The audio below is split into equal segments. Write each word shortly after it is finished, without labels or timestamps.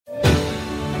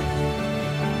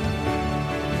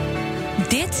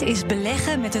Dit is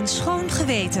Beleggen met een schoon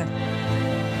geweten.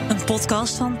 Een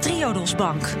podcast van Triodos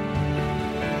Bank.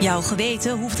 Jouw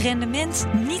geweten hoeft rendement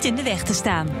niet in de weg te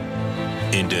staan.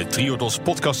 In de Triodos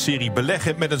podcastserie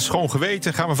Beleggen met een schoon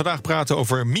geweten gaan we vandaag praten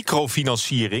over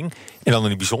microfinanciering. En dan in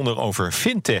het bijzonder over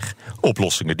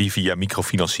fintech-oplossingen die via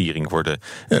microfinanciering worden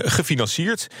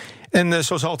gefinancierd. En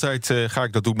zoals altijd ga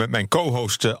ik dat doen met mijn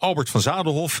co-host Albert van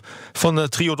Zadelhof van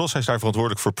Triodos. Hij is daar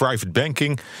verantwoordelijk voor private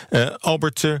banking.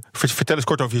 Albert, vertel eens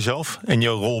kort over jezelf en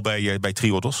jouw rol bij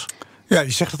Triodos. Ja,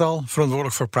 je zegt het al,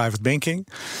 verantwoordelijk voor private banking.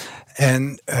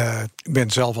 En ik ben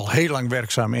zelf al heel lang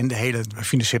werkzaam in de hele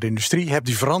financiële industrie. Heb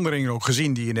die veranderingen ook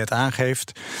gezien die je net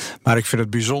aangeeft. Maar ik vind het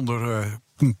bijzonder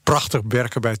prachtig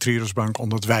werken bij Triodos Bank,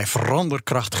 omdat wij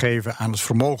veranderkracht geven aan het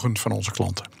vermogen van onze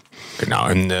klanten. Nou,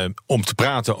 en om te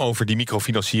praten over die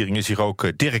microfinanciering is hier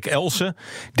ook Dirk Elsen,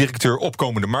 directeur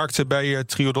opkomende markten bij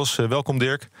Triodos. Welkom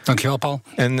Dirk. Dankjewel Paul.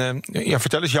 En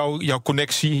vertel eens jouw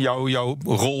connectie, jouw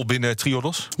rol binnen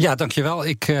Triodos. Ja, dankjewel.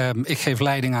 Ik geef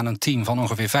leiding aan een team van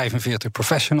ongeveer 45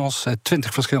 professionals,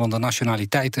 20 verschillende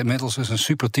nationaliteiten inmiddels. Dus een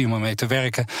super team om mee te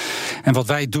werken. En wat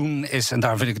wij doen is, en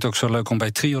daar vind ik het ook zo leuk om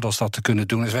bij Triodos dat te kunnen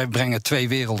doen, is wij brengen twee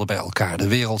werelden bij elkaar. De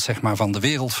wereld zeg maar van de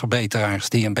wereldverbeteraars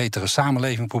die een betere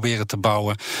samenleving proberen te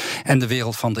bouwen, en de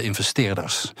wereld van de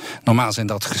investeerders. Normaal zijn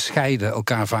dat gescheiden,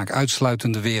 elkaar vaak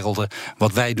uitsluitende werelden.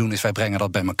 Wat wij doen is, wij brengen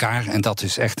dat bij elkaar. En dat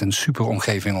is echt een super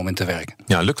omgeving om in te werken.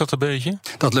 Ja, lukt dat een beetje?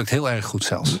 Dat lukt heel erg goed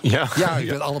zelfs. Ja,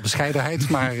 met alle bescheidenheid.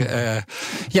 Maar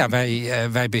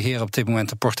wij beheren op dit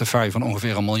moment een portefeuille van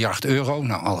ongeveer €1 miljard.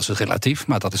 Nou, alles is relatief,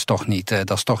 maar dat is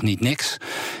toch niet niks.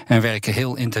 En werken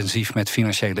heel intensief met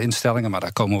financiële instellingen. Maar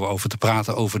daar komen we over te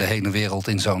praten, over de hele wereld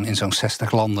in zo'n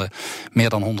 60 landen. Meer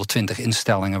dan 120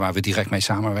 instellingen waar we direct mee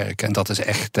samenwerken. En dat is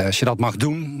echt, als je dat mag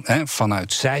doen,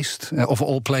 vanuit Zeist of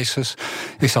all places,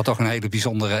 is dat toch een hele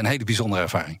bijzondere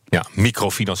ervaring. Ja,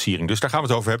 microfinanciering. Dus daar gaan we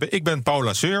het over hebben. Ik ben Paul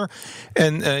Lasseur.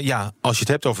 En als je het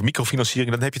hebt over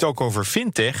microfinanciering, dan heb je het ook over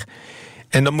fintech.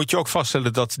 En dan moet je ook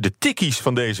vaststellen dat de tikkies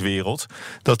van deze wereld,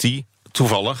 dat die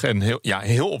toevallig en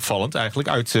heel opvallend eigenlijk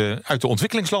uit de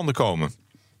ontwikkelingslanden komen.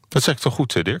 Dat zeg ik toch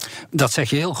goed, Dirk? Dat zeg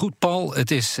je heel goed, Paul.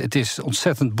 Het is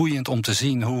ontzettend boeiend om te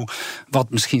zien hoe wat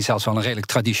misschien zelfs wel een redelijk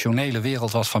traditionele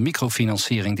wereld was van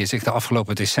microfinanciering, die zich de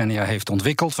afgelopen decennia heeft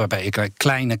ontwikkeld, waarbij ik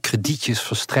kleine kredietjes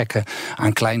verstrekken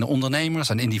aan kleine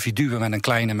ondernemers, aan individuen met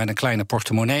een kleine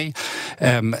portemonnee.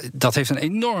 Dat heeft een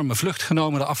enorme vlucht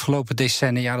genomen de afgelopen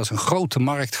decennia. Dat is een grote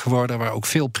markt geworden waar ook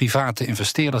veel private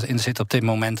investeerders in zitten op dit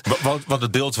moment. Wat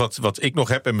het beeld wat ik nog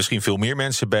heb, en misschien veel meer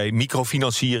mensen bij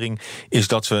microfinanciering, is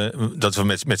dat we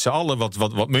met z'n allen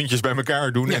wat muntjes bij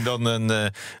elkaar doen. Ja. En dan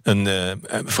een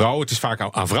vrouw, het is vaak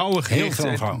aan vrouwen gericht,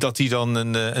 dat die dan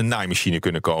een naaimachine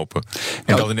kunnen kopen.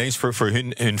 En dan ineens voor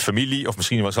hun familie, of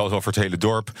misschien zelfs wel voor het hele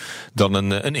dorp, dan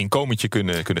een inkomentje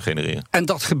kunnen genereren. En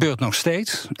dat gebeurt nog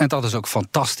steeds. En dat is ook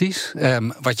fantastisch.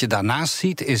 Wat je daarnaast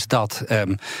ziet, is dat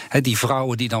die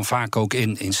vrouwen die dan vaak ook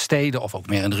in steden of ook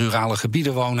meer in rurale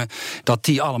gebieden wonen, dat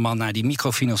die allemaal naar die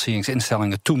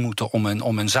microfinancieringsinstellingen toe moeten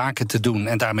om hun zaken te doen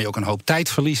en daarmee ook een hoop tijd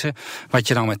verliezen. Wat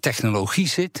je nou met technologie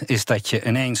zit, is dat je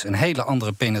ineens een hele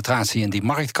andere penetratie in die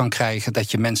markt kan krijgen,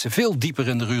 dat je mensen veel dieper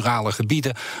in de rurale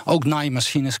gebieden ook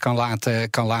naaimachines kan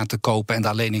laten kopen en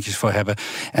daar leningjes voor hebben.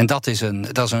 En dat is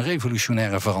een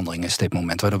revolutionaire verandering in dit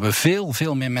moment, waardoor we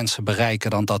veel meer mensen bereiken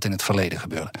dan dat in het verleden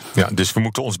gebeurde. Ja, dus we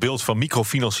moeten ons beeld van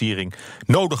microfinanciering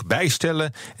nodig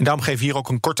bijstellen. En daarom geven we hier ook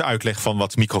een korte uitleg van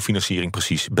wat microfinanciering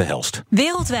precies behelst.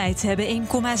 Wereldwijd hebben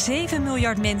 1,7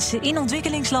 miljard mensen in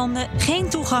ontwikkelingslanden geen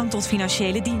toegang tot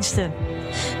financiële diensten.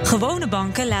 Gewone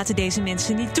banken laten deze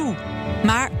mensen niet toe.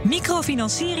 Maar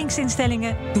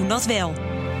microfinancieringsinstellingen doen dat wel.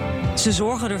 Ze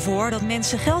zorgen ervoor dat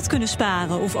mensen geld kunnen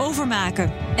sparen of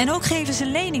overmaken. En ook geven ze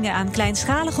leningen aan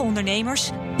kleinschalige ondernemers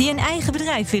die een eigen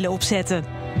bedrijf willen opzetten.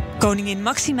 Koningin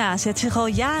Máxima zet zich al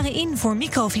jaren in voor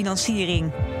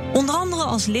microfinanciering. Onder andere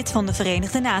als lid van de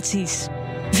Verenigde Naties.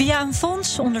 Via een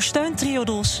fonds ondersteunt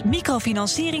Triodos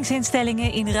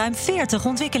microfinancieringsinstellingen in ruim 40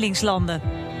 ontwikkelingslanden.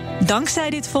 Dankzij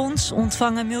dit fonds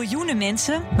ontvangen miljoenen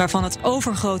mensen, waarvan het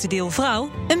overgrote deel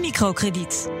vrouw, een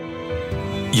microkrediet.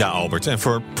 Ja, Albert. En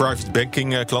voor private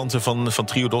banking klanten van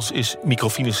Triodos is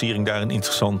microfinanciering daar een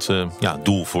interessant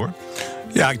doel voor?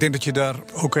 Ja, ik denk dat je daar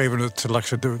ook even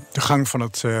de gang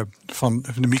van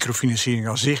de microfinanciering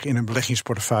als zich in een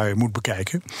beleggingsportefeuille moet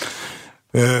bekijken.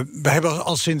 We hebben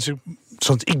al sinds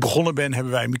ik begonnen ben,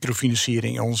 hebben wij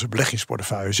microfinanciering in onze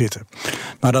beleggingsportefeuille zitten.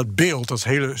 Maar dat beeld, dat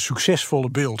hele succesvolle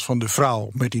beeld van de vrouw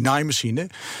met die naaimachine,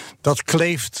 dat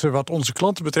kleeft wat onze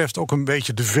klanten betreft ook een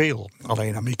beetje te veel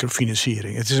alleen aan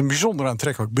microfinanciering. Het is een bijzonder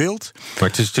aantrekkelijk beeld. Maar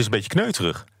het is een beetje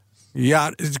kneuterig.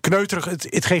 Ja, kneuterig,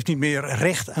 het geeft niet meer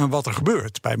recht aan wat er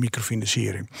gebeurt bij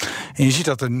microfinanciering. En je ziet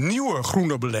dat een nieuwe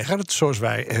groene belegger, zoals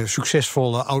wij,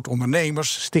 succesvolle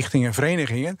oud-ondernemers, stichtingen en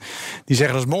verenigingen, die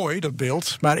zeggen dat is mooi, dat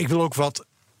beeld, maar ik wil ook wat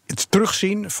het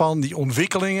terugzien van die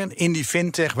ontwikkelingen in die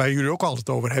fintech waar jullie ook altijd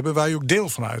over hebben, waar je ook deel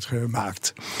van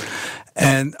uitgemaakt.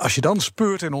 En als je dan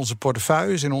speurt in onze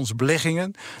portefeuilles, in onze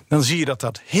beleggingen, dan zie je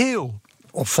dat heel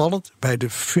opvallend bij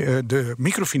de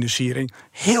microfinanciering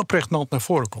heel pregnant naar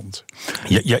voren komt.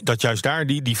 Ja, dat juist daar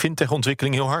die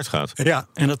fintech-ontwikkeling heel hard gaat. Ja,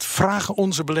 en dat vragen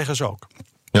onze beleggers ook.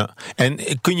 Ja.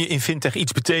 En kun je in fintech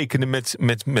iets betekenen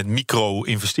met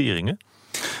micro-investeringen?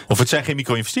 Of het zijn geen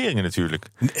micro-investeringen natuurlijk.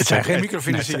 Het zijn geen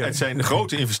microfinancieringen. Het zijn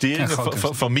grote investeringen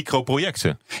van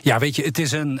microprojecten. Ja, weet je, het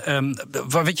is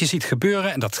wat je ziet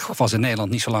gebeuren, en dat was in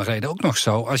Nederland niet zo lang geleden ook nog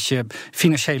zo. Als je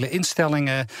financiële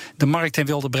instellingen de markt in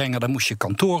wilde brengen, dan moest je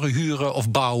kantoren huren of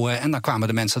bouwen. En dan kwamen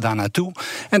de mensen daar naartoe.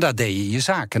 En daar deed je je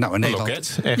zaken. Nou, in Nederland.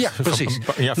 Loket, echt, ja, precies.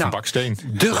 Van baksteen.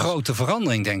 De grote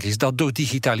verandering, denk ik, is dat door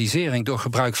digitalisering, door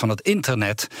gebruik van het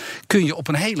internet, kun je op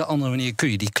een hele andere manier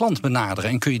die klant benaderen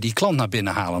en kun je die klant naar binnen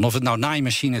halen. Of het nou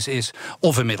naaimachines is,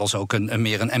 of inmiddels ook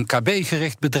meer een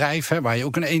MKB-gericht bedrijf, waar je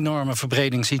ook een enorme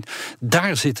verbreding ziet.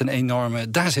 Daar zit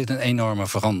een enorme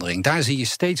verandering. Daar zie je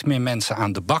steeds meer mensen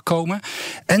aan de bak komen.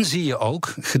 En zie je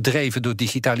ook, gedreven door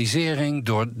digitalisering,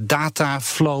 door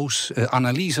dataflows,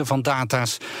 analyse van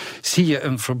data's, zie je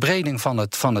een verbreding van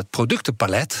het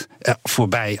productenpalet.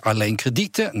 Voorbij alleen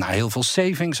kredieten, naar heel veel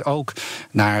savings ook,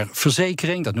 naar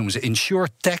verzekering, dat noemen ze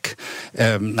insurtech,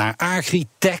 naar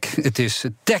agritech.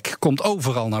 Tech komt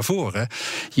overal naar voren.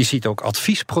 Je ziet ook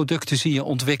adviesproducten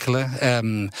ontwikkelen.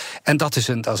 En dat is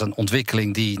een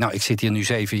ontwikkeling die, ik zit hier nu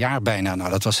 7 jaar bijna. Nou,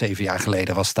 dat was 7 jaar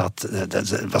geleden,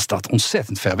 was dat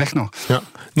ontzettend ver weg nog. Ja.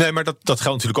 Nee, maar dat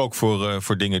geldt natuurlijk ook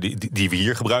voor dingen die we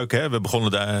hier gebruiken. Hè. We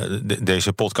begonnen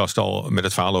deze podcast al met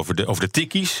het verhaal over de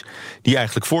tikkies, die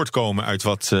eigenlijk voortkomen uit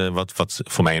wat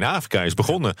voor mij in Afrika is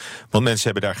begonnen. Want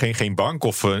mensen hebben daar geen bank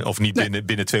of niet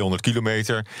binnen 200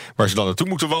 kilometer waar ze dan naartoe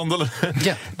moeten wandelen.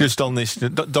 Ja. Dus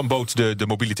dan bood de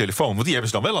mobiele telefoon, want die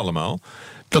hebben ze dan wel allemaal.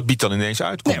 Dat biedt dan ineens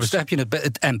uitkomst. Dus dan heb je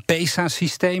het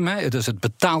M-Pesa-systeem, dus het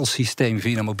betaalsysteem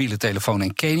via een mobiele telefoon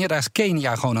in Kenia. Daar is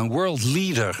Kenia gewoon een world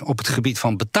leader op het gebied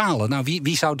van betalen. Nou,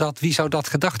 wie zou dat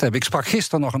gedacht hebben? Ik sprak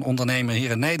gisteren nog een ondernemer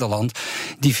hier in Nederland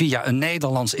die via een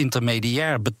Nederlands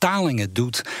intermediair betalingen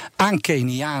doet aan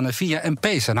Kenianen via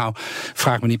M-Pesa. Nou,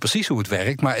 vraag me niet precies hoe het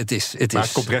werkt, maar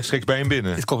het komt rechtstreeks bij hem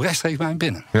binnen. Het komt rechtstreeks bij hem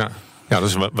binnen. Ja. Ja, dat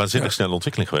is een waanzinnig snelle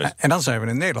ontwikkeling geweest. En dan zijn we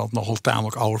in Nederland nogal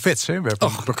tamelijk ouderwets. Hè? We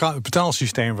hebben een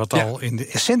betaalsysteem wat al in de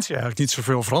essentie eigenlijk niet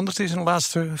zoveel veranderd is in de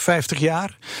laatste 50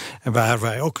 jaar. En waar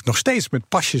wij ook nog steeds met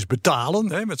pasjes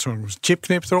betalen, hè, met zo'n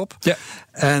chipknip erop. Ja.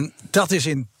 En dat is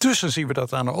intussen, zien we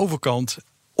dat aan de overkant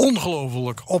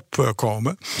ongelooflijk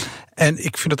opkomen. En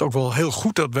ik vind het ook wel heel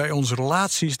goed dat wij onze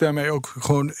relaties daarmee ook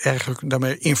gewoon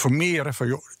daarmee informeren van,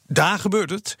 joh, daar gebeurt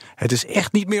het. Het is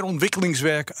echt niet meer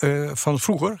ontwikkelingswerk van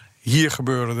vroeger. Hier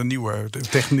gebeuren de nieuwe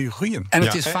technologieën. En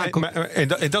het is vaak ook...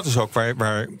 En dat is ook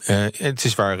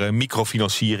waar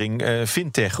microfinanciering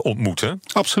fintech ontmoeten.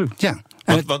 Absoluut, ja.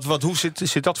 Hoe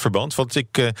zit dat verband? Want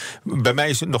bij mij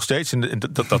is het nog steeds, en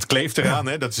dat kleeft eraan,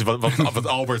 hè, dat is wat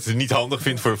Albert niet handig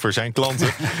vindt voor zijn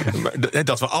klanten.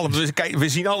 Dat we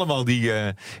zien allemaal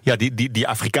die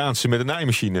Afrikaanse met een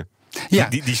naaimachine. Ja.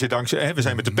 Die ze dankzij, we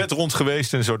zijn met de pet rond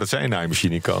geweest en zo dat zij een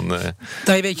naaimachine kan.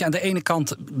 Nou, weet je, aan de ene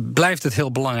kant blijft het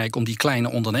heel belangrijk om die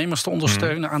kleine ondernemers te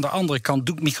ondersteunen. Aan de andere kant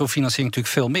doet microfinanciering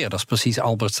natuurlijk veel meer. Dat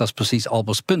is precies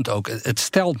Alberts punt ook. Het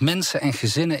stelt mensen en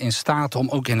gezinnen in staat om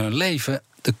ook in hun leven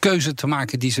de keuze te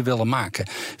maken die ze willen maken.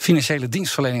 Financiële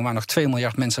dienstverlening waar nog 2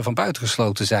 miljard mensen van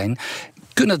buitengesloten zijn,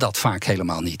 kunnen dat vaak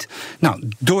helemaal niet. Nou,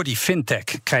 door die fintech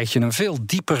krijg je een veel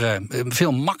diepere,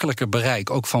 veel makkelijker bereik,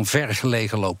 ook van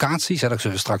vergelegen locaties. Daar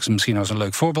zullen we straks misschien als een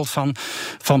leuk voorbeeld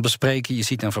van bespreken. Je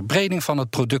ziet een verbreding van het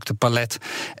productenpalet.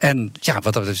 En ja,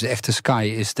 wat dat is echt, de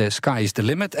sky is the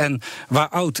limit. En waar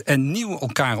oud en nieuw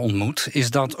elkaar ontmoet, is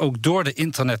dat ook door de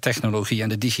internettechnologie en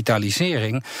de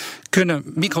digitalisering kunnen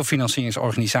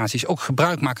microfinancieringsorganisaties ook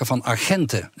gebruik maken van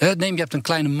agenten. Je hebt een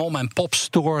kleine mom-en-pop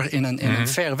store in een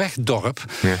ver weg dorp.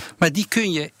 Ja. Maar die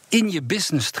kun je in je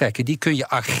business trekken. Die kun je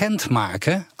agent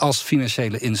maken als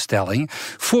financiële instelling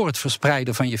voor het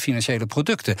verspreiden van je financiële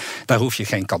producten. Daar hoef je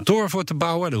geen kantoor voor te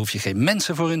bouwen, daar hoef je geen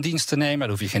mensen voor in dienst te nemen, daar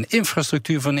hoef je geen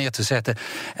infrastructuur voor neer te zetten.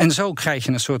 En zo krijg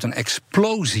je een soort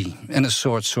explosie en een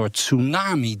soort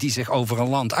tsunami die zich over een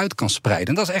land uit kan spreiden.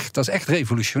 En dat is echt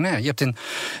revolutionair. Je hebt in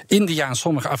India en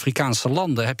sommige Afrikaanse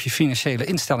landen heb je financiële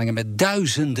instellingen met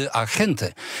duizenden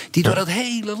agenten die door dat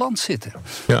hele land zitten.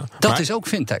 Ja, dat is ook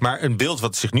fintech. Maar een beeld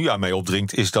wat zich nu nu aan mij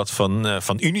opdringt, is dat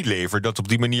van Unilever, dat op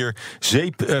die manier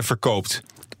zeep verkoopt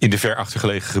in de ver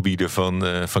achtergelegen gebieden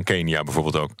van Kenia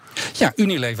bijvoorbeeld ook. Ja,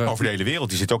 Unilever. Over de hele wereld.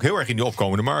 Die zit ook heel erg in die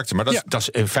opkomende markten. Maar dat is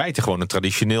in feite gewoon een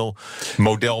traditioneel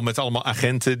model met allemaal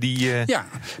agenten die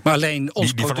maar alleen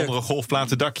ons die van onder een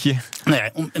golfplaten dakje.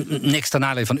 Nee, niks ten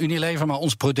nadele van Unilever, maar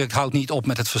ons product houdt niet op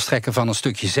met het verstrekken van een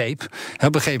stukje zeep. Op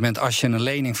een gegeven moment, als je een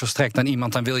lening verstrekt aan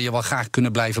iemand, dan wil je wel graag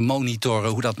kunnen blijven monitoren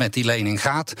hoe dat met die lening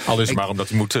gaat. Al is het maar omdat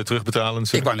hij moet terugbetalen.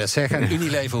 Ik wou net zeggen,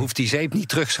 Unilever hoeft die zeep niet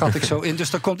terug, schat ik zo in.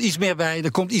 Dus er komt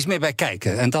iets meer bij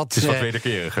kijken. En dat, het is wat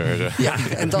wederkeriger. Ja,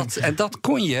 en dat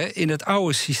kon je in het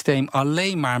oude systeem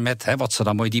alleen maar met wat ze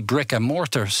dan mooi die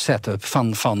brick-and-mortar setup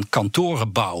van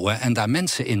kantoren bouwen en daar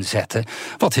mensen in zetten,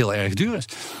 wat heel erg duur is.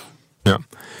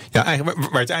 Ja, eigenlijk,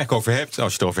 waar je het eigenlijk over hebt,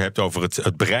 als je het over hebt over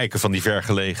het bereiken van die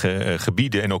vergelegen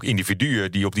gebieden en ook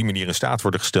individuen die op die manier in staat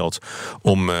worden gesteld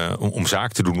om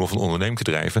zaak te doen of een onderneming te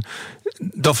drijven,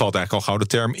 dan valt eigenlijk al gauw de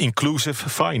term inclusive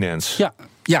finance.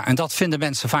 Ja, en dat vinden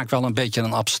mensen vaak wel een beetje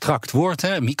een abstract woord.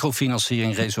 Hè.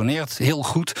 Microfinanciering resoneert heel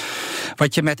goed.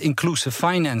 Wat je met inclusive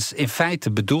finance in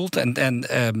feite bedoelt, en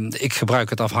ik gebruik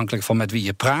het afhankelijk van met wie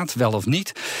je praat, wel of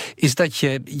niet, is dat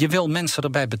je wil mensen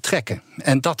erbij betrekken.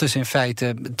 En dat is in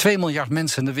feite 2 miljard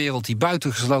mensen in de wereld die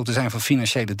buitengesloten zijn van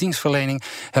financiële dienstverlening,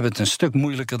 hebben het een stuk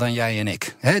moeilijker dan jij en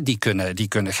ik. Die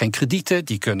kunnen geen kredieten,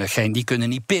 die kunnen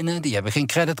niet pinnen, die hebben geen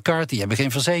creditcard, die hebben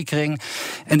geen verzekering.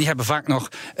 En die hebben vaak nog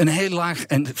een heel laag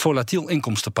en volatiel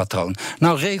inkomstenpatroon.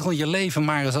 Nou, regel je leven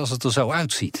maar eens als het er zo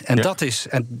uitziet. En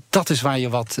dat is waar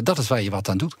je wat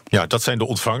aan doet. Ja, dat zijn de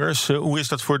ontvangers. Hoe is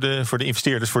dat voor de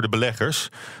investeerders, voor de beleggers,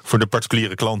 voor de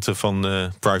particuliere klanten van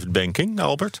private banking,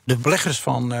 Albert? De beleggers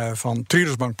van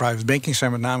Triodos Bank Private Banking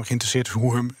zijn met name geïnteresseerd in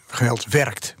hoe hun geld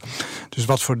werkt. Dus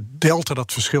wat voor delta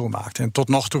dat verschil maakt. En tot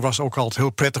nog toe was ook altijd heel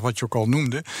prettig wat je ook al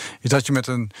noemde, is dat je met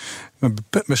een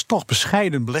toch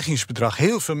bescheiden beleggingsbedrag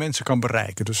heel veel mensen kan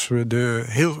bereiken. Dus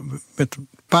met een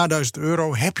paar duizend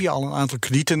euro heb je al een aantal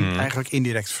kredieten eigenlijk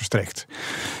indirect verstrekt.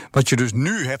 Wat je dus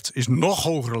nu hebt, is nog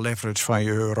hogere leverage van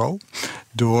je euro,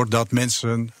 doordat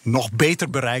mensen nog beter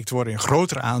bereikt worden in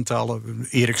grotere aantallen.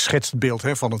 Erik schetst het beeld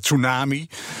van een tsunami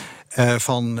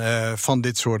van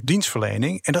dit soort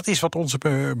dienstverlening. En dat is wat onze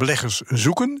beleggers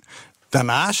zoeken.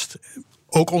 Daarnaast,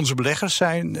 ook onze beleggers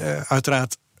zijn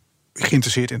uiteraard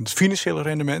geïnteresseerd in het financiële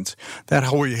rendement. Daar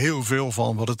hoor je heel veel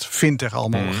van wat het fintech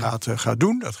allemaal gaat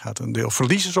doen. Dat gaat een deel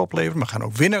verliezers opleveren, maar gaan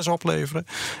ook winnaars opleveren.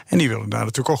 En die willen daar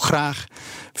natuurlijk ook graag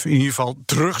in ieder geval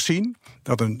terugzien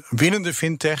dat een winnende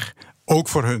fintech ook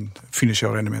voor hun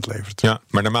financieel rendement levert. Ja,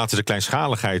 maar naarmate de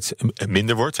kleinschaligheid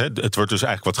minder wordt, het wordt dus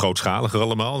eigenlijk wat grootschaliger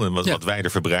allemaal en wat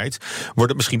wijder verbreid, wordt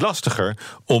het misschien lastiger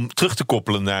om terug te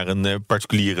koppelen naar een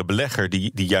particuliere belegger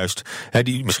die juist,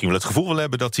 die misschien wel het gevoel wil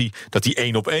hebben dat die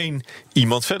 1 op 1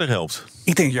 iemand verder helpt.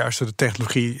 Ik denk juist dat de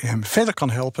technologie hem verder kan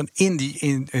helpen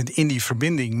in die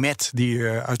verbinding met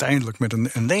uiteindelijk met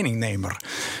een leningnemer.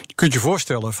 Je kunt je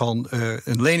voorstellen van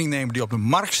een leningnemer die op de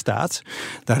markt staat.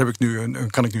 Daar kan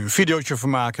ik nu een videootje van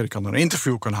maken. Ik kan er een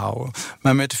interview houden.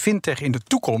 Maar met fintech in de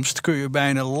toekomst kun je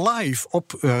bijna live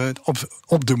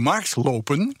op de markt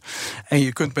lopen. En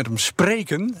je kunt met hem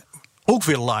spreken, ook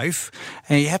weer live.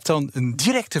 En je hebt dan een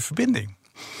directe verbinding.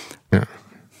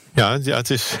 Ja, het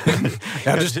is,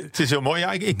 het is heel mooi.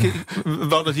 Ja, we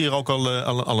hadden het hier ook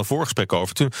al een voorgesprek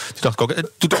over. Toen dacht ik ook, het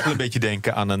doet ook wel een beetje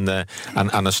denken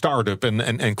aan een start-up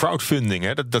en crowdfunding.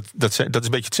 Hè. Dat is een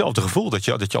beetje hetzelfde gevoel. Dat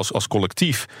je als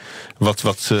collectief wat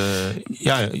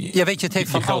weet je, het heeft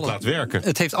van geld laat werken.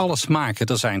 Het heeft alle smaken.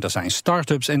 Er zijn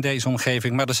start-ups in deze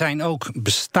omgeving, maar er zijn ook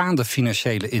bestaande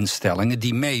financiële instellingen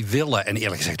die mee willen en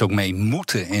eerlijk gezegd ook mee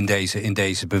moeten in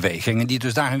deze beweging. En die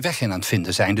dus daar hun weg in aan het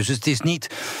vinden zijn. Dus het is niet.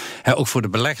 Ook voor de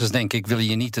beleggers, denk ik, wil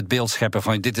je niet het beeld scheppen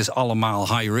van dit is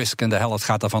allemaal high risk en de helft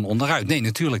gaat daarvan onderuit. Nee,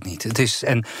 natuurlijk niet.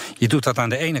 En je doet dat aan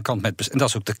de ene kant met, en dat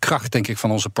is ook de kracht, denk ik,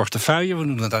 van onze portefeuille. We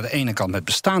doen dat aan de ene kant met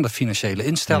bestaande financiële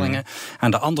instellingen.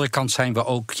 Aan de andere kant zijn we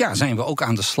ook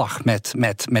aan de slag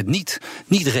met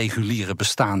niet reguliere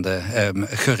bestaande,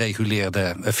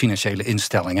 gereguleerde financiële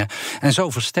instellingen. En zo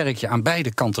versterk je aan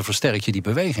beide kanten die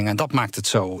beweging. En dat maakt het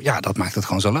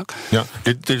gewoon zo leuk. Ja,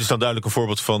 dit is dan duidelijk een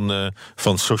voorbeeld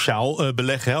van sociaal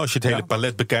beleggen. Als je het hele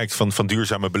palet bekijkt van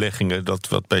duurzame beleggingen, dat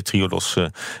wat bij Triodos,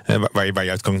 waar je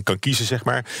uit kan kiezen, zeg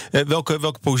maar.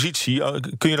 Welke positie,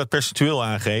 kun je dat percentueel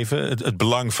aangeven? Het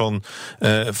belang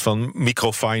van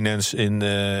microfinance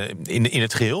in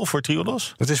het geheel voor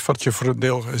Triodos? Dat is wat je voor een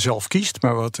deel zelf kiest,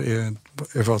 maar wat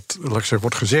laat ik zeggen,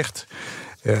 wordt gezegd.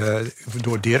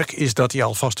 door Dirk, is dat hij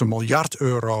alvast €1 miljard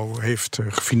heeft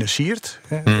gefinancierd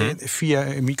via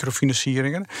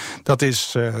microfinancieringen. Dat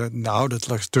is dat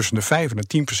ligt tussen de 5 en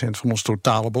 10% van ons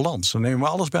totale balans. Dan nemen we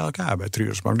alles bij elkaar bij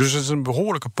Triodos Bank. Dus het is een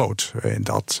behoorlijke poot in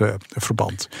dat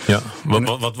verband. Ja,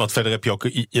 wat verder heb je ook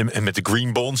met de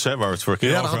green bonds, waar we het vorige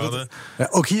keer over hadden.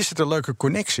 Ook hier zit een leuke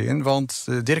connectie in, want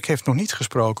Dirk heeft nog niet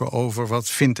gesproken over wat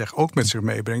fintech ook met zich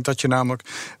meebrengt. Dat je namelijk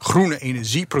groene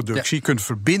energieproductie kunt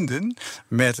verbinden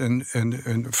met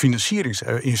een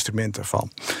financieringsinstrument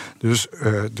ervan. Dus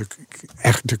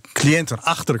de cliënten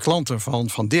achter de klanten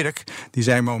van Dirk, die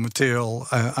zijn momenteel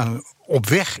op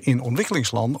weg in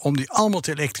ontwikkelingslanden om die allemaal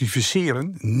te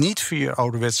elektrificeren. Niet via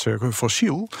ouderwetse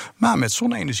fossiel, maar met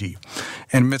zonne-energie.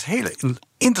 En met hele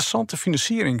interessante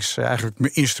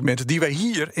financieringsinstrumenten die wij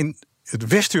hier in het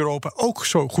West-Europa ook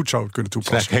zo goed zouden kunnen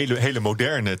toepassen. Hele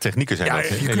moderne technieken zijn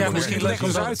dat. Misschien leg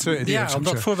ons uit. Om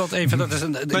dat voorbeeld even. Dat is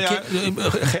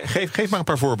geef maar een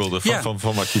paar voorbeelden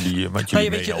van wat jullie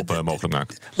mogelijk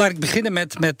maken. Laat ik beginnen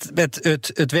met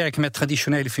het werken met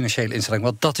traditionele financiële instellingen.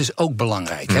 Want dat is ook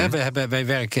belangrijk. Wij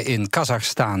werken in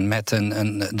Kazachstan met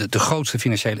de grootste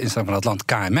financiële instelling van het land,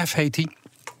 KMF heet die.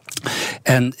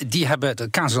 En die hebben,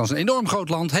 Kazachstan is een enorm groot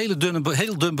land,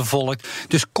 heel dun bevolkt.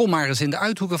 Dus kom maar eens in de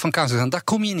uithoeken van Kazachstan, daar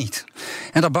kom je niet.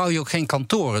 En daar bouw je ook geen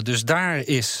kantoren. Dus daar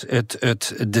is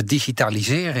de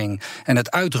digitalisering en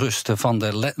het uitrusten van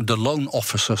de loan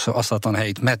officers, zoals dat dan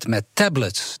heet, met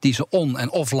tablets die ze on- en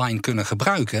offline kunnen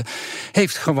gebruiken,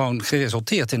 heeft gewoon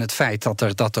geresulteerd in het feit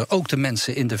dat er ook de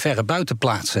mensen in de verre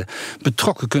buitenplaatsen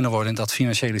betrokken kunnen worden in dat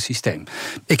financiële systeem.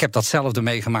 Ik heb datzelfde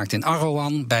meegemaakt in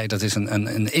Arowan, dat is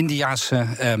een Indiaanse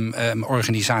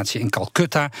organisatie in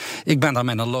Calcutta. Ik ben daar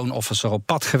met een loan officer op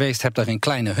pad geweest, heb daar in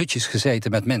kleine hutjes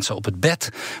gezeten met mensen op het bed,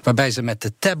 waarbij ze met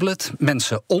de tablet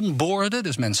mensen onboarden,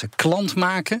 dus mensen klant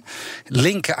maken,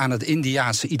 linken aan het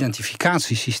Indiaanse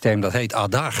identificatiesysteem, dat heet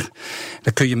Aadhaar.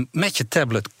 Dan kun je met je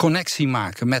tablet connectie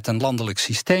maken met een landelijk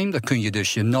systeem. Dan kun je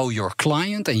dus je know your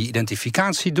client en je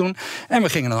identificatie doen. En we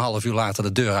gingen een half uur later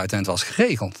de deur uit en het was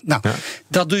geregeld. Nou,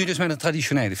 dat doe je dus met een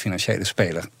traditionele financiële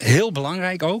speler. Heel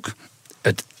belangrijk ook.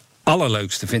 Het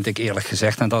allerleukste vind ik eerlijk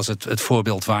gezegd, en dat is het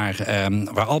voorbeeld waar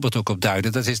Albert ook op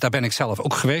duidde, daar ben ik zelf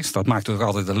ook geweest. Dat maakt ook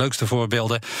altijd de leukste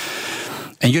voorbeelden.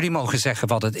 En jullie mogen zeggen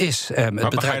wat het is.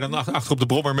 Maar ga je dan achter op de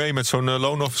brommer mee met zo'n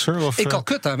loan officer? Of? Ik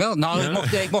Calcutta wel. Nou,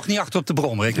 ik mocht niet achter op de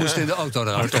brommer. Ik moest in de auto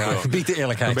erachter. Gebied de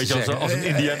eerlijkheid te zeggen. Een beetje als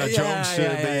een Indiana Jones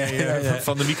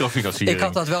van de microfinanciering. Ik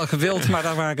had dat wel gewild, maar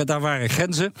daar waren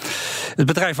grenzen. Het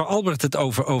bedrijf waar Albert het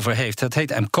over heeft, het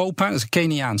heet M-Kopa. Dat is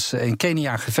een in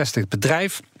Kenia gevestigd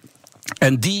bedrijf.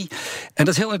 En dat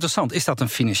is heel interessant. Is dat een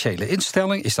financiële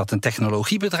instelling? Is dat een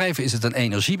technologiebedrijf? Is het een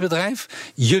energiebedrijf?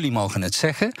 Jullie mogen het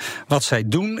zeggen. Wat zij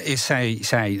doen is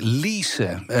zij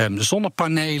leasen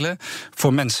zonnepanelen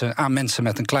aan mensen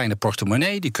met een kleine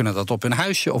portemonnee. Die kunnen dat op hun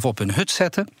huisje of op hun hut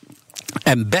zetten.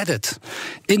 Embedded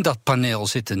in dat paneel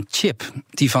zit een chip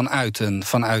die vanuit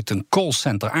een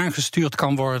callcenter aangestuurd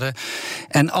kan worden.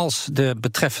 En als de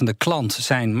betreffende klant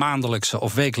zijn maandelijkse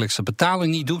of wekelijkse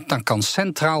betaling niet doet, dan kan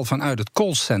centraal vanuit het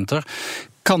callcenter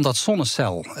kan dat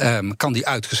zonnecel die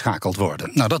uitgeschakeld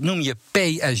worden. Nou, dat noem je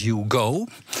pay as you go.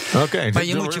 Oké,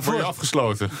 dan word je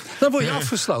afgesloten. Dan word je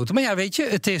afgesloten. Maar ja, weet je,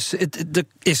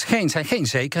 er zijn geen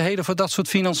zekerheden voor dat soort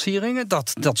financieringen.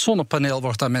 Dat zonnepaneel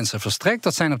wordt aan mensen verstrekt.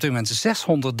 Dat zijn op dit moment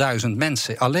 600.000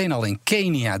 mensen, alleen al in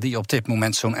Kenia, die op dit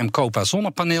moment zo'n M-Kopa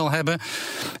zonnepaneel hebben.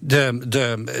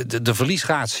 De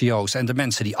verliesratio's en de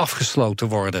mensen die afgesloten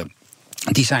worden,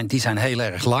 die zijn heel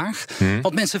erg laag.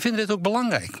 Want mensen vinden dit ook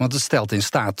belangrijk. Want het stelt in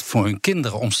staat voor hun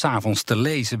kinderen om 's avonds te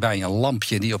lezen bij een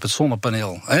lampje die op het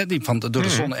zonnepaneel, door de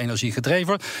zonne-energie gedreven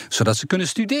wordt, zodat ze kunnen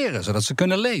studeren, zodat ze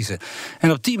kunnen lezen.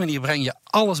 En op die manier breng je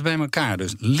alles bij elkaar.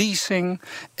 Dus leasing,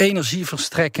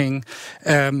 energieverstrekking,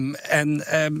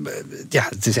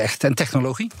 het is echt een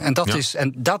technologie. En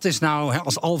dat is nou,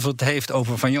 als Albert heeft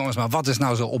over van jongens, maar wat is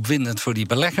nou zo opwindend voor die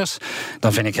beleggers?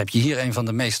 Dan heb je hier een van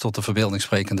de meest tot de verbeelding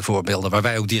sprekende voorbeelden, waar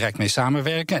wij ook direct mee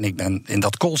samenwerken. En ik ben in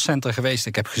dat callcenter geweest.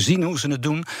 Ik heb gezien hoe ze het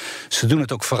doen. Ze doen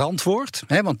het ook verantwoord.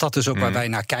 Want dat is ook waar wij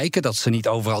naar kijken. Dat ze niet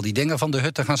overal die dingen van de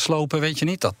hutten gaan slopen, weet je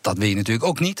niet. Dat wil je natuurlijk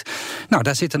ook niet. Nou,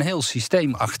 daar zit een heel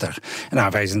systeem achter. En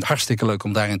wij vinden het hartstikke leuk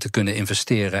om daarin te kunnen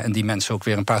investeren en die mensen ook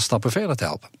weer een paar stappen verder te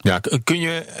helpen. Ja, kun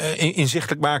je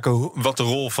inzichtelijk maken wat de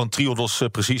rol van Triodos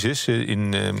precies is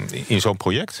in zo'n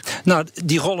project? Nou,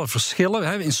 die rollen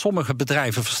verschillen. In sommige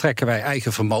bedrijven verstrekken wij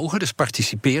eigen vermogen. Dus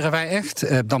participeren wij echt.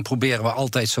 belegd, dan proberen we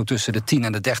altijd zo tussen de 10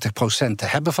 en de 30% te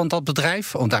hebben van dat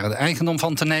bedrijf, om daar de eigendom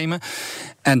van te nemen.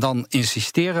 En dan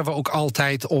insisteren we ook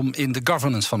altijd om in de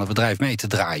governance van het bedrijf mee te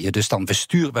draaien. Dus dan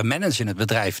we managen het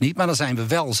bedrijf niet, maar dan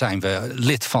zijn we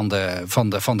lid van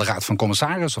de Raad van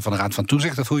Commissaris of van de Raad van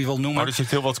Toezicht, of hoe je wil noemen. Maar er zit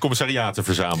heel wat commissariaten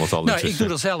verzameld al. Nou, ik doe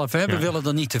er zelf, we willen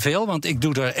er niet te veel, want ik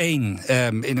doe er één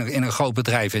in een groot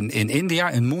bedrijf in India,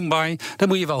 in Mumbai. Daar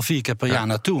moet je wel 4 keer per jaar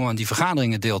naartoe om aan die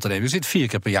vergaderingen deel te nemen. Je zit 4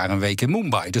 keer per jaar een week in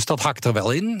Mumbai. Dus dat hakt er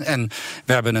wel in. En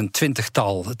we hebben een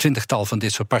twintigtal van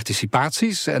dit soort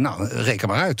participaties. En nou, reken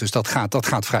maar uit. Dus dat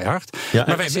gaat vrij hard. Ja,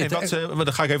 maar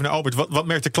dan ga ik even naar Albert. Wat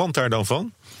merkt de klant daar dan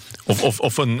van?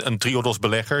 Of een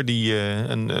Triodos-belegger,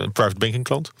 een private banking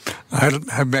klant?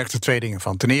 Hij merkt er 2 dingen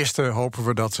van. Ten eerste hopen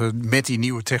we dat met die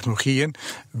nieuwe technologieën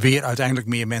weer uiteindelijk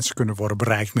meer mensen kunnen worden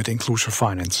bereikt met inclusive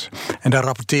finance. En daar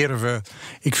rapporteren we,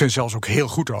 ik vind zelfs ook heel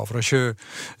goed over. Als je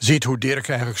ziet hoe Dirk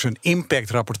eigenlijk zijn impact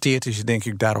rapporteert, is hij denk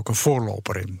ik daar ook een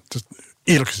voorloper in.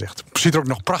 Eerlijk gezegd. Het ziet er ook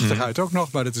nog prachtig uit ook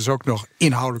nog, maar het is ook nog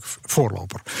inhoudelijk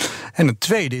voorloper. En een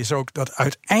tweede is ook dat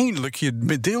uiteindelijk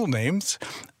je deelneemt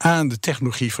aan de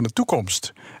technologie van de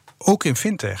toekomst. Ook in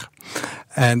fintech.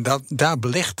 En daar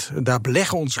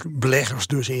beleggen onze beleggers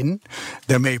dus in.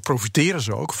 Daarmee profiteren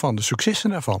ze ook van de successen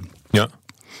daarvan. Ja.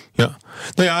 Ja,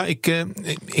 nou ja,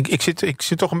 ik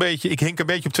zit toch een beetje. Ik hink een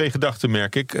beetje op 2 gedachten,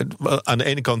 merk ik. Aan de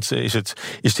ene kant is het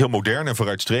heel modern en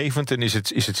vooruitstrevend. En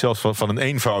is het zelfs van een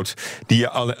eenvoud die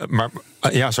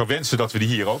je zou wensen dat we die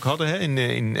hier ook hadden. Hè,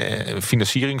 in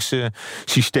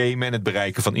financieringssystemen en het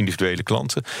bereiken van individuele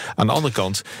klanten. Aan de andere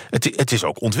kant, het is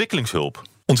ook ontwikkelingshulp.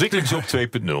 Ontwikkelingshulp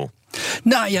 2.0.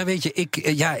 Nou ja, weet je,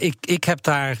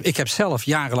 ik heb zelf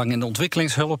jarenlang in de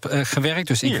ontwikkelingshulp gewerkt.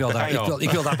 Dus ik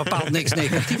wil daar bepaald niks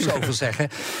negatiefs over zeggen.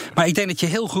 Maar ik denk dat je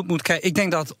heel goed moet kijken. Ik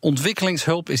denk dat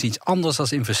ontwikkelingshulp is iets anders dan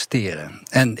investeren.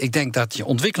 En ik denk dat je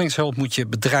ontwikkelingshulp moet je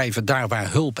bedrijven daar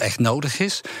waar hulp echt nodig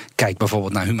is. Kijk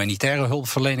bijvoorbeeld naar humanitaire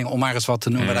hulpverlening, om maar eens wat te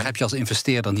noemen. Daar heb je als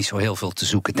investeerder niet zo heel veel te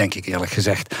zoeken, denk ik eerlijk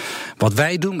gezegd. Wat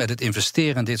wij doen met het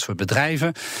investeren in dit soort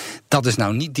bedrijven, dat is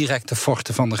nou niet direct de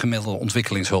forte van de gemiddelde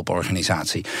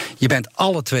ontwikkelingshulporganisatie. Je bent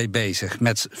alle 2 bezig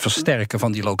met versterken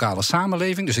van die lokale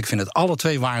samenleving. Dus ik vind het alle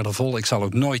 2 waardevol. Ik zal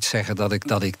ook nooit zeggen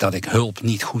dat ik hulp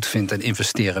niet goed vind en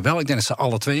investeren wel. Ik denk dat ze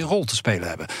alle 2 een rol te spelen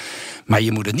hebben. Maar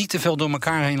je moet het niet te veel door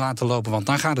elkaar heen laten lopen, want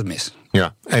dan gaat het mis.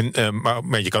 Ja,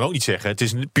 maar je kan ook niet zeggen, het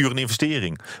is puur een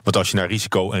investering. Want als je naar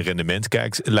risico en rendement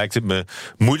kijkt, lijkt het me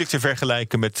moeilijk te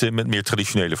vergelijken met meer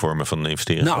traditionele vormen van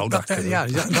investeren. Nou,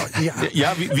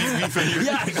 wie van jullie?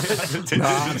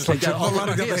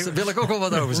 Daar wil ik ook wel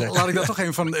wat over zeggen. Laat ik daar toch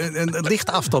even van een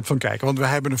lichte afstand van kijken. Want we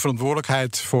hebben een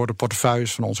verantwoordelijkheid voor de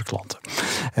portefeuilles van onze klanten.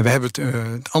 En we hebben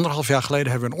 1,5 jaar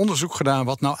geleden hebben we een onderzoek gedaan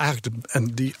wat nou eigenlijk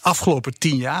die afgelopen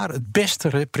 10 jaar het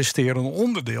beste presterende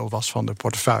onderdeel was van de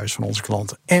portefeuilles van onze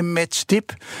klanten. En met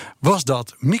stip was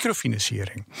dat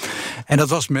microfinanciering. En dat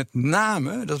was met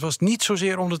name, dat was niet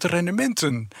zozeer omdat de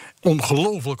rendementen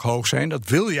ongelooflijk hoog zijn. Dat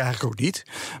wil je eigenlijk ook niet.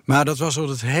 Maar dat was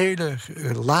omdat het hele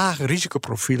lage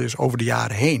risicoprofiel is over de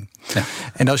jaren heen. Ja.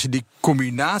 En als je die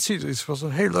combinatie, het was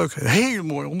een heel leuk, heel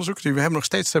mooi onderzoek, die we hebben nog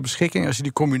steeds ter beschikking. Als je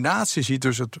die combinatie ziet,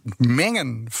 dus het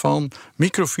mengen van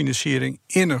microfinanciering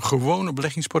in een gewone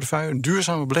beleggingsportefeuille, een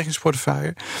duurzame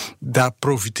beleggingsportefeuille, daar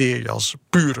profiteer je als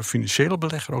pure financiële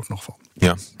belegger ook nog van.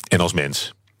 Ja, en als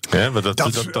mens. Ja, maar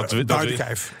buiten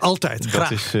kijf. Altijd,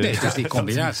 graag. Dat is die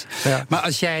combinatie. Ja. Maar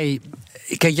als jij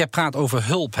praat over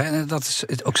hulp. Hè, dat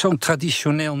is ook zo'n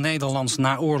traditioneel Nederlands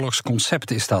naoorlogs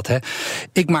concept is dat. Hè.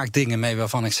 Ik maak dingen mee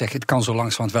waarvan ik zeg, het kan zo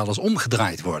langzamerhand wel eens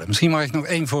omgedraaid worden. Misschien mag ik nog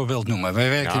 1 voorbeeld noemen. Wij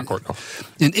werken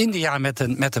in India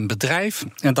met een bedrijf.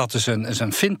 En dat is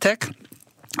een fintech.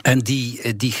 En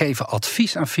die geven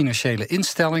advies aan financiële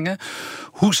instellingen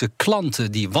hoe ze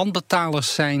klanten die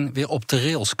wanbetalers zijn weer op de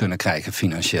rails kunnen krijgen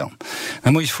financieel.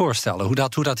 Dan moet je je voorstellen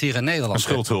hoe dat hier in Nederland... Een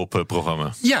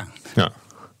schuldhulpprogramma. Ja.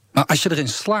 Maar als je erin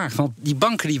slaagt, want die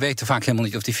banken die weten vaak helemaal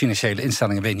niet, of die financiële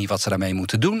instellingen weten niet wat ze daarmee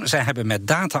moeten doen. Zij hebben met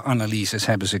data-analyses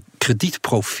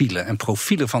kredietprofielen en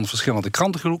profielen van verschillende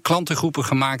klantengroepen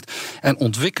gemaakt en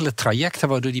ontwikkelen trajecten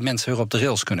waardoor die mensen weer op de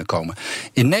rails kunnen komen.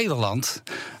 In Nederland,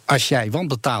 als jij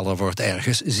wanbetaler wordt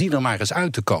ergens, zie er maar eens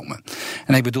uit te komen.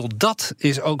 En ik bedoel, dat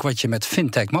is ook wat je met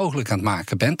fintech mogelijk aan het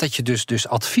maken bent. Dat je dus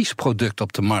adviesproducten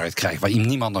op de markt krijgt waar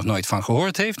niemand nog nooit van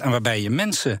gehoord heeft. En waarbij je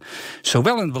mensen,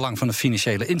 zowel in het belang van de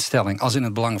financiële instelling als in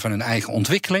het belang van hun eigen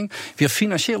ontwikkeling, weer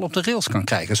financieel op de rails kan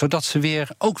krijgen. Zodat ze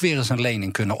ook weer eens een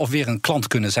lening kunnen of weer een klant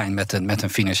kunnen zijn met een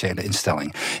financiële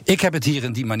instelling. Ik heb het hier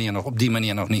op die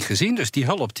manier nog niet gezien. Dus die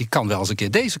hulp die kan wel eens een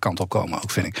keer deze kant op komen,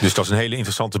 ook, vind ik. Dus dat is een hele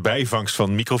interessante bijvangst van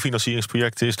microfinanciering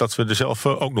microfinancieringsprojecten is dat we er zelf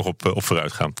ook nog op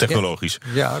vooruit gaan, technologisch.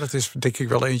 Ja, dat is denk ik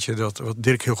wel eentje dat wat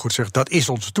Dirk heel goed zegt. Dat is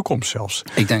onze toekomst zelfs.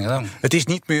 Ik denk het ook. Het is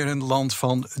niet meer een land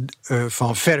van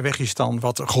Verwegistan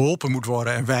wat geholpen moet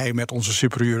worden en wij met onze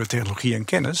superieure technologie en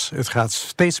kennis. Het gaat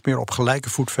steeds meer op gelijke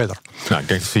voet verder. Nou, ik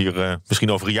denk dat we hier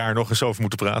misschien over een jaar nog eens over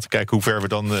moeten praten. Kijken hoe ver we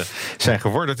dan zijn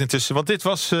geworden intussen. Want dit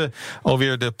was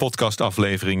alweer de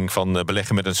podcastaflevering van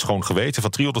Beleggen met een schoon geweten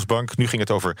van Triodos Bank. Nu ging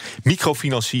het over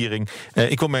microfinanciering.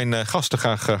 Ik wil mijn gasten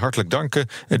graag hartelijk danken.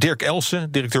 Dirk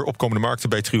Elsen, directeur opkomende markten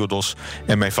bij Triodos.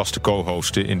 En mijn vaste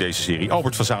co-hosten in deze serie,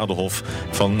 Albert van Zadelhof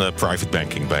van Private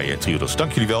Banking bij Triodos.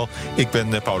 Dank jullie wel. Ik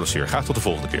ben Paulus Seer. Graag tot de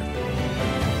volgende keer.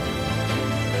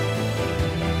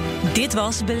 Dit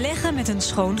was Beleggen met een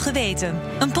schoon geweten.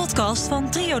 Een podcast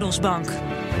van Triodos Bank.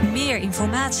 Meer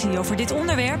informatie over dit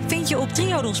onderwerp vind je op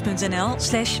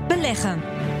triodos.nl/beleggen.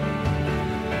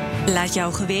 Laat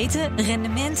jouw geweten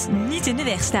rendement niet in de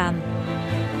weg staan.